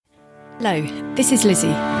Hello, this is Lizzie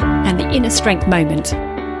and the Inner Strength Moment.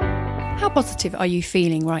 How positive are you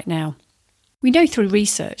feeling right now? We know through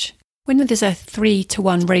research, when there's a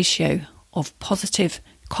 3-to-1 ratio of positive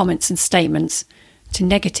comments and statements to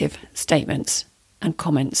negative statements and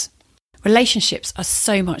comments, relationships are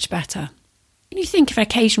so much better. Can you think of an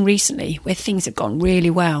occasion recently where things have gone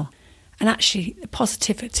really well and actually the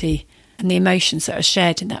positivity and the emotions that are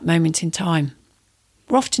shared in that moment in time?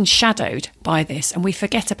 We're often shadowed by this and we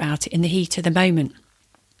forget about it in the heat of the moment.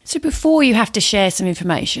 So before you have to share some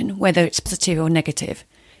information, whether it's positive or negative,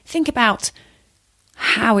 think about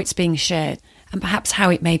how it's being shared and perhaps how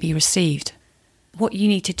it may be received. What you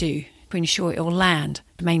need to do to ensure it will land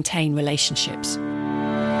to maintain relationships.